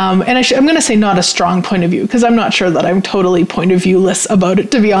 And I'm going to say not a strong point of view, because I'm not sure that I'm totally point of view-less about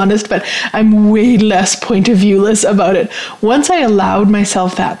it, to be honest, but I'm way less point of view-less about it. Once I allowed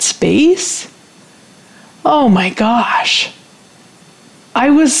myself that space, oh my gosh, I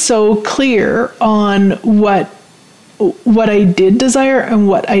was so clear on what I did desire and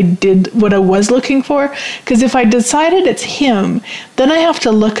what I was looking for. Because if I decided it's him, then I have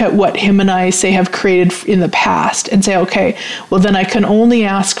to look at what him and I say have created in the past and say, okay, well then I can only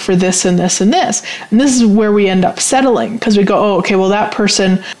ask for this and this and this. And this is where we end up settling, because we go, oh, okay, well that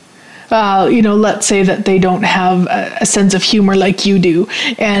person, let's say that they don't have a sense of humor like you do.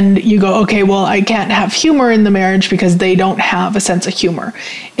 And you go, okay, well, I can't have humor in the marriage because they don't have a sense of humor.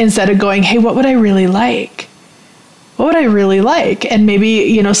 Instead of going, hey, what would I really like? What would I really like? And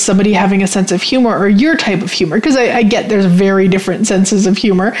maybe, somebody having a sense of humor or your type of humor, because I get there's very different senses of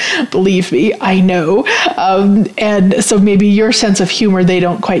humor. Believe me, I know. And so maybe your sense of humor they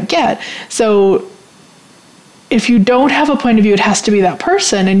don't quite get. So if you don't have a point of view, it has to be that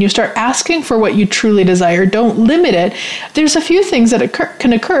person, and you start asking for what you truly desire. Don't limit it. There's a few things that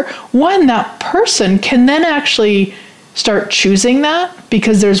can occur. One, that person can then actually start choosing that,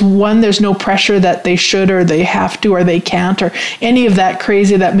 because there's no pressure that they should or they have to or they can't or any of that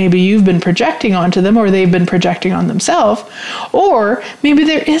crazy that maybe you've been projecting onto them or they've been projecting on themselves. Or maybe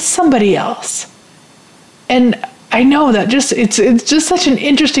there is somebody else. And I know that it's just such an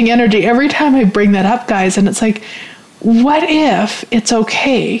interesting energy every time I bring that up, guys. And it's like, what if it's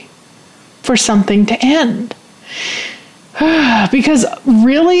okay for something to end? Because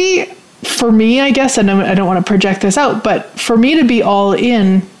really, for me, I guess, and I don't want to project this out, but for me to be all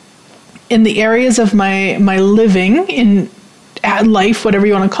in the areas of my living, in life, whatever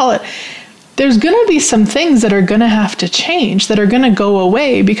you want to call it, there's going to be some things that are going to have to change, that are going to go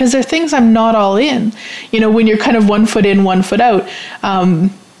away, because they're things I'm not all in. When you're kind of 1 foot in, 1 foot out,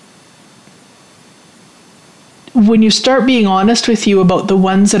 when you start being honest with you about the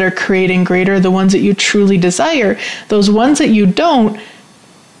ones that are creating greater, the ones that you truly desire, those ones that you don't,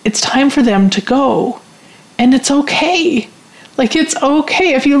 it's time for them to go. And it's okay. Like, it's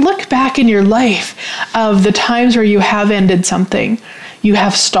okay. If you look back in your life of the times where you have ended something, you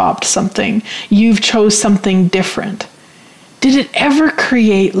have stopped something, you've chose something different, did it ever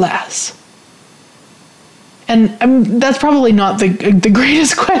create less? And that's probably not the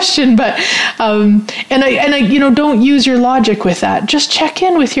greatest question, but and I don't use your logic with that. Just check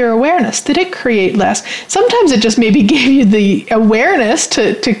in with your awareness. Did it create less? Sometimes it just maybe gave you the awareness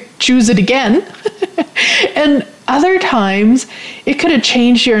to choose it again, and other times it could have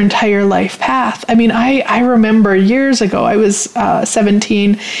changed your entire life path. I mean, I remember years ago, I was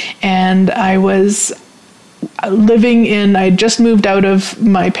 17, and I was I just moved out of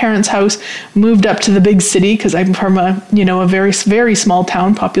my parents' house, moved up to the big city, because I'm from a very, very small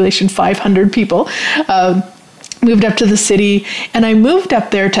town, population 500 people, moved up to the city, and I moved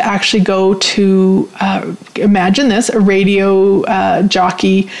up there to actually go to, imagine this, a radio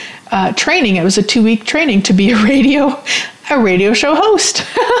jockey training. It was a 2-week training to be a radio show host.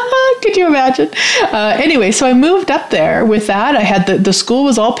 Could you imagine? Anyway, so I moved up there with that. I had the school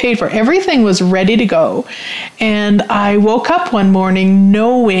was all paid for. Everything was ready to go. And I woke up one morning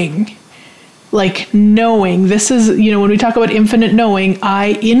knowing this is, when we talk about infinite knowing,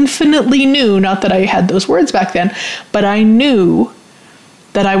 I infinitely knew, not that I had those words back then, but I knew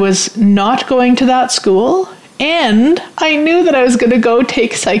that I was not going to that school. And I knew that I was going to go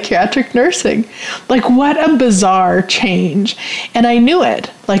take psychiatric nursing. Like, what a bizarre change. And I knew it.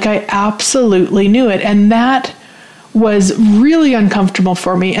 Like, I absolutely knew it. And that was really uncomfortable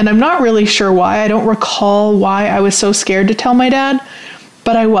for me. And I'm not really sure why. I don't recall why I was so scared to tell my dad.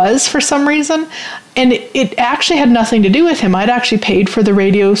 But I was, for some reason. And it actually had nothing to do with him. I'd actually paid for the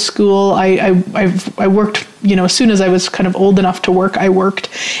radio school. I worked, as soon as I was kind of old enough to work, I worked.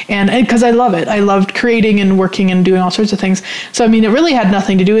 And because I love it. I loved creating and working and doing all sorts of things. So, I mean, it really had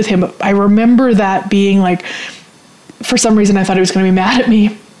nothing to do with him. But I remember that being like, for some reason, I thought he was going to be mad at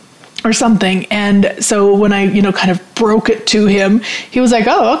me. or something. And so when I, kind of broke it to him, he was like,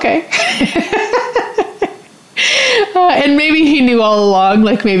 oh, okay. And maybe he knew all along,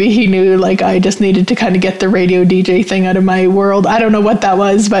 like maybe he knew like I just needed to kind of get the radio DJ thing out of my world. I don't know what that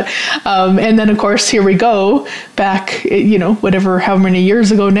was, but, and then of course, here we go back, how many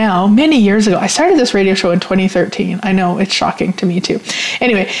years ago now, many years ago. I started this radio show in 2013. I know, it's shocking to me too.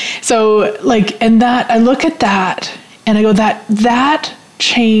 Anyway, so and that, I look at that and I go, that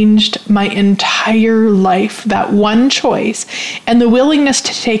changed my entire life, that one choice and the willingness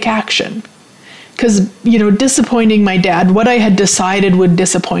to take action. Because, disappointing my dad, what I had decided would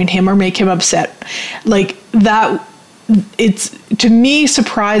disappoint him or make him upset, that, it's to me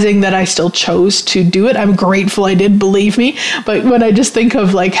surprising that I still chose to do it. I'm grateful I did, believe me. But when I just think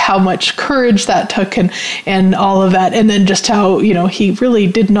of how much courage that took and all of that, and then just how, he really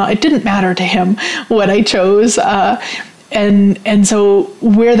it didn't matter to him what I chose. And so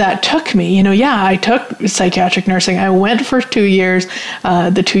where that took me, I took psychiatric nursing. I went for 2 years,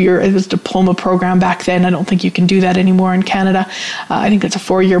 the 2-year, it was a diploma program back then. I don't think you can do that anymore in Canada. I think it's a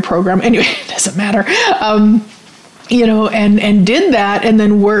 4-year program. Anyway, it doesn't matter. And did that and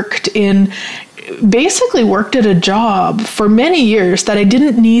then worked at a job for many years that I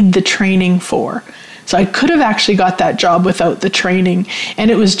didn't need the training for. So I could have actually got that job without the training.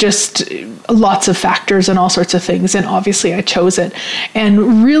 And it was just lots of factors and all sorts of things. And obviously I chose it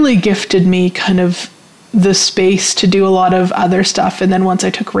and really gifted me kind of the space to do a lot of other stuff. And then once I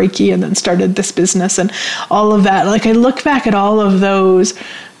took Reiki and then started this business and all of that, I look back at all of those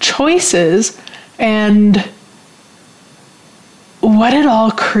choices and what it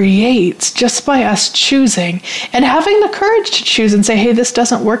all creates just by us choosing and having the courage to choose and say, hey, this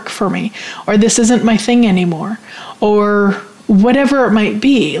doesn't work for me, or this isn't my thing anymore, or whatever it might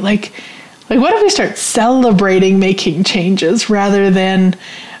be. Like what if we start celebrating making changes rather than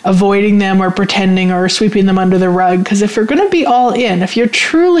avoiding them or pretending or sweeping them under the rug? Because if you're going to be all in, if you're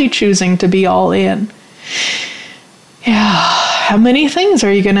truly choosing to be all in, how many things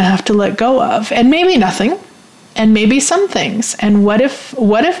are you going to have to let go of? And maybe nothing. And maybe some things. And what if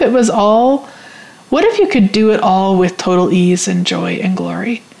it was all, what if you could do it all with total ease and joy and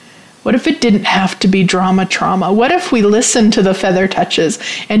glory? What if it didn't have to be drama trauma? What if we listened to the feather touches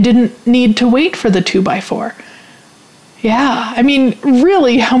and didn't need to wait for the 2x4? Yeah, I mean,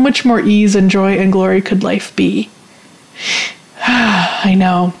 really, how much more ease and joy and glory could life be? I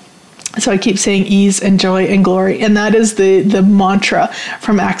know. So I keep saying ease and joy and glory. And that is the mantra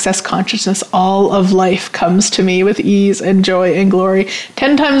from Access Consciousness. All of life comes to me with ease and joy and glory.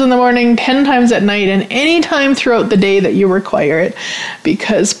 10 times in the morning, 10 times at night, and any time throughout the day that you require it.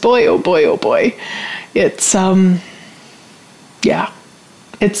 Because boy, oh boy, oh boy, it's,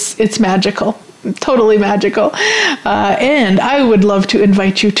 it's magical. Totally magical. And I would love to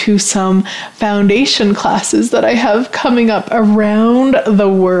invite you to some foundation classes that I have coming up around the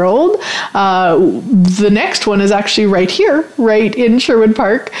world. The next one is actually right here, right in Sherwood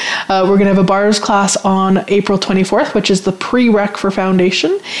Park. We're going to have a bars class on April 24th, which is the prereq for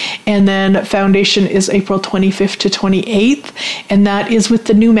foundation. And then foundation is April 25th to 28th. And that is with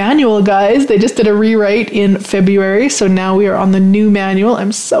the new manual, guys. They just did a rewrite in February. So now we are on the new manual.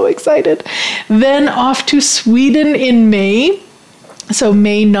 I'm so excited. Then off to Sweden in May. So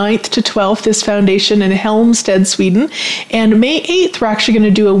May 9th to 12th is foundation in Helmstedt, Sweden. And May 8th, we're actually going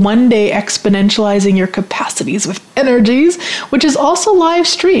to do a 1-day exponentializing your capacities with energies, which is also live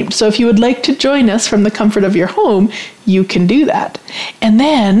streamed. So if you would like to join us from the comfort of your home, you can do that. And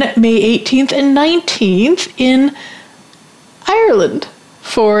then May 18th and 19th in Ireland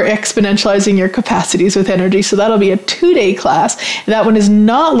for exponentializing your capacities with energy. So that'll be a 2-day class. That one is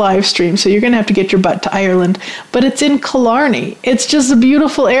not live streamed, so you're going to have to get your butt to Ireland. But it's in Killarney. It's just a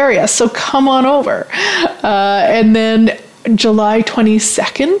beautiful area, so come on over. And then July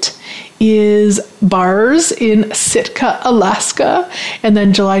 22nd is bars in Sitka, Alaska. And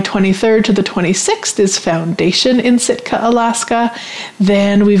then July 23rd to the 26th is foundation in Sitka, Alaska.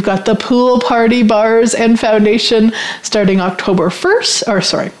 Then we've got the pool party bars and foundation starting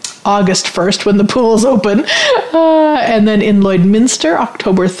August 1st when the pools open. And then in Lloydminster,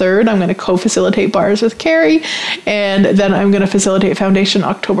 October 3rd, I'm going to co-facilitate bars with Carrie. And then I'm going to facilitate foundation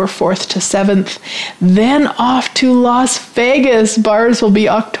October 4th to 7th. Then off to Las Vegas. Bars will be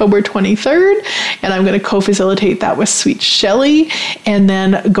October 23rd. And I'm going to co-facilitate that with Sweet Shelley. And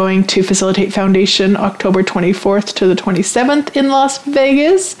then going to facilitate foundation October 24th to the 27th in Las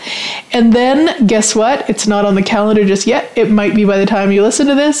Vegas. And then guess what? It's not on the calendar just yet. It might be by the time you listen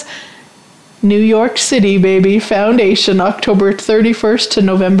to this. New York City, baby, Foundation, October 31st to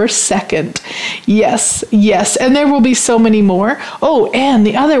November 2nd. Yes, yes, and there will be so many more. Oh, and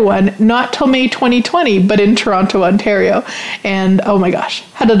the other one, not till May 2020, but in Toronto, Ontario. And oh my gosh,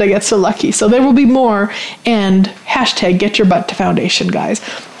 how did I get so lucky? So there will be more, and hashtag get your butt to Foundation, guys.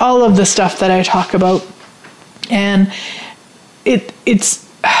 All of the stuff that I talk about. And it's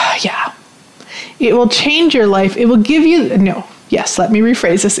it will change your life. It will give you, let me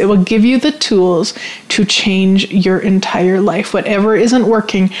rephrase this. It will give you the tools to change your entire life. Whatever isn't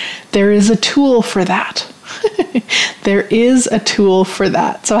working, there is a tool for that. There is a tool for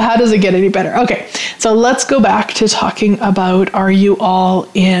that. So how does it get any better? Okay, so let's go back to talking about, are you all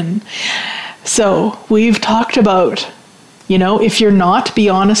in? So we've talked about, if you're not, be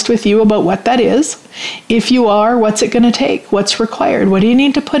honest with you about what that is. If you are, what's it going to take? What's required? What do you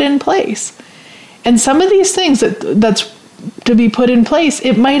need to put in place? And some of these things that's to be put in place,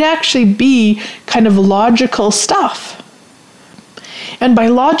 it might actually be kind of logical stuff. And by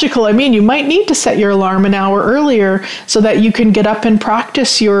logical, I mean you might need to set your alarm an hour earlier so that you can get up and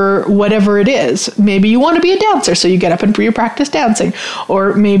practice your whatever it is. Maybe you want to be a dancer, so you get up and you practice dancing.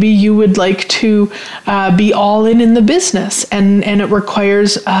 Or maybe you would like to be all in the business, and it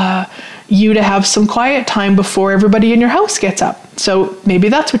requires you to have some quiet time before everybody in your house gets up. So maybe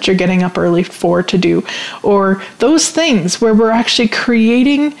that's what you're getting up early for to do. Or those things where we're actually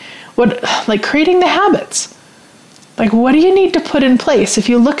creating the habits. Like, what do you need to put in place? If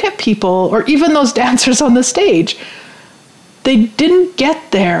you look at people, or even those dancers on the stage, they didn't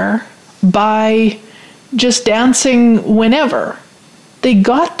get there by just dancing whenever. They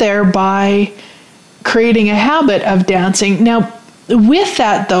got there by creating a habit of dancing. Now, with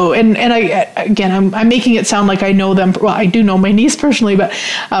that though, and I'm making it sound like I know them. Well, I do know my niece personally, but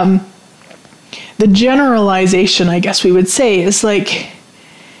the generalization, I guess we would say, is like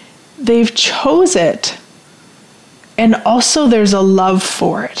they've chose it, and also there's a love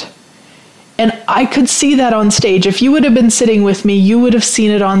for it. And I could see that on stage. If you would have been sitting with me, you would have seen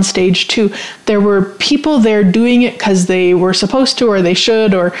it on stage too. There were people there doing it because they were supposed to, or they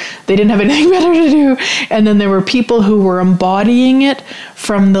should, or they didn't have anything better to do. And then there were people who were embodying it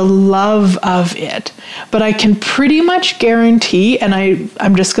from the love of it. But I can pretty much guarantee, and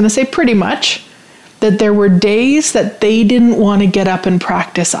I'm just going to say pretty much, that there were days that they didn't want to get up and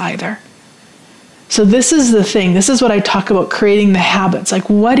practice either. So this is the thing. This is what I talk about, creating the habits. Like,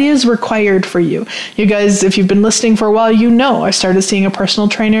 what is required for you? You guys, if you've been listening for a while, I started seeing a personal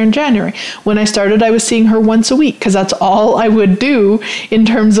trainer in January. When I started, I was seeing her once a week because that's all I would do in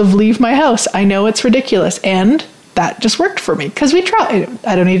terms of leave my house. I know it's ridiculous. And that just worked for me because we tried.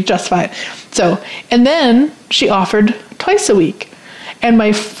 I don't need to justify it. So, and then she offered twice a week. And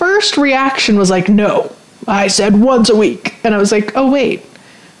my first reaction was like, no, I said once a week. And I was like, oh, wait.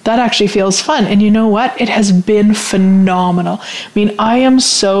 That actually feels fun. And you know what? It has been phenomenal. I mean, I am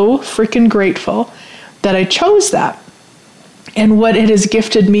so freaking grateful that I chose that and what it has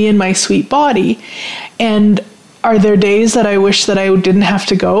gifted me and my sweet body. And are there days that I wish that I didn't have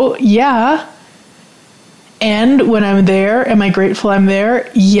to go? Yeah. And when I'm there, am I grateful I'm there?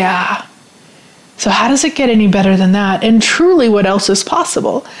 Yeah. So how does it get any better than that? And truly, what else is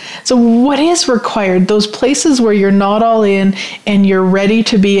possible? So what is required? Those places where you're not all in and you're ready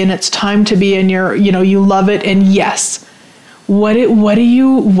to be and it's time to be and you love it, and yes. What do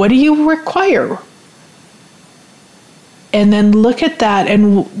you require? And then look at that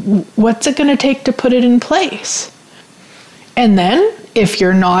and what's it going to take to put it in place? And then if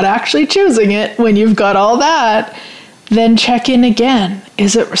you're not actually choosing it when you've got all that, then check in again.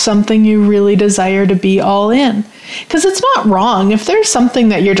 Is it something you really desire to be all in? Because it's not wrong. If there's something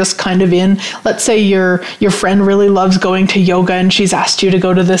that you're just kind of in, let's say your friend really loves going to yoga and she's asked you to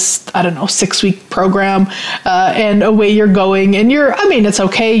go to this, 6-week program, and away you're going, and it's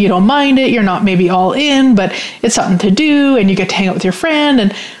okay, you don't mind it, you're not maybe all in, but it's something to do and you get to hang out with your friend,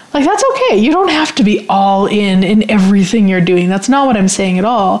 and that's okay. You don't have to be all in everything you're doing. That's not what I'm saying at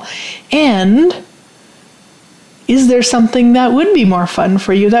all. And is there something that would be more fun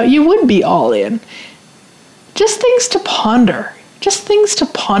for you that you would be all in? Just things to ponder.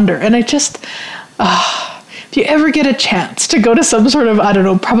 And I just, if you ever get a chance to go to some sort of,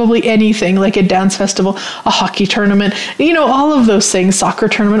 probably anything like a dance festival, a hockey tournament, all of those things, soccer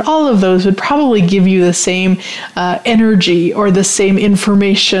tournament, all of those would probably give you the same energy or the same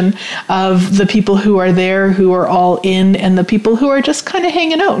information of the people who are there, who are all in, and the people who are just kind of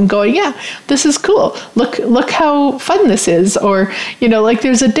hanging out and going, yeah, this is cool. Look how fun this is. Or,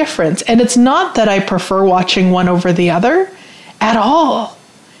 there's a difference. And it's not that I prefer watching one over the other at all.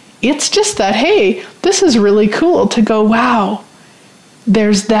 It's just that, hey, this is really cool to go, wow,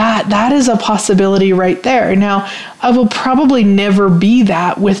 there's that is a possibility right there. Now, I will probably never be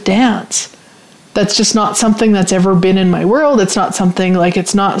that with dance. That's just not something that's ever been in my world. It's not something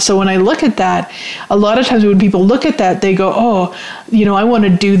it's not. So when I look at that, a lot of times when people look at that, they go, oh, I want to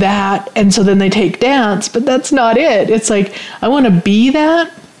do that. And so then they take dance, but that's not it. It's like, I want to be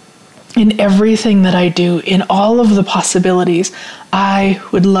that in everything that I do, in all of the possibilities. I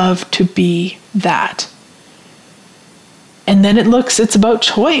would love to be that. And then it's about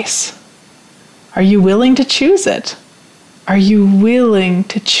choice. Are you willing to choose it? Are you willing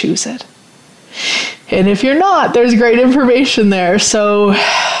to choose it? And if you're not, there's great information there. So,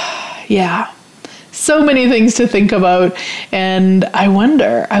 yeah, so many things to think about. And I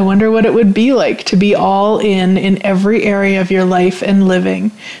wonder what it would be like to be all in every area of your life and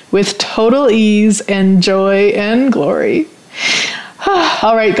living with total ease and joy and glory.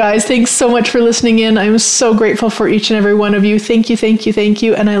 All right, guys, thanks so much for listening in. I'm so grateful for each and every one of you. Thank you, thank you, thank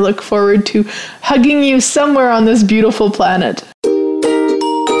you. And I look forward to hugging you somewhere on this beautiful planet.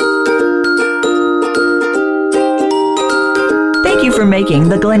 Thank you for making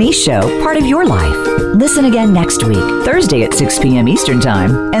The Glenyce Show part of your life. Listen again next week, Thursday at 6 p.m. Eastern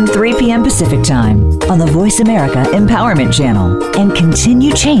Time and 3 p.m. Pacific Time on the Voice America Empowerment Channel, and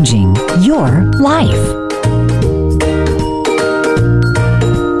continue changing your life.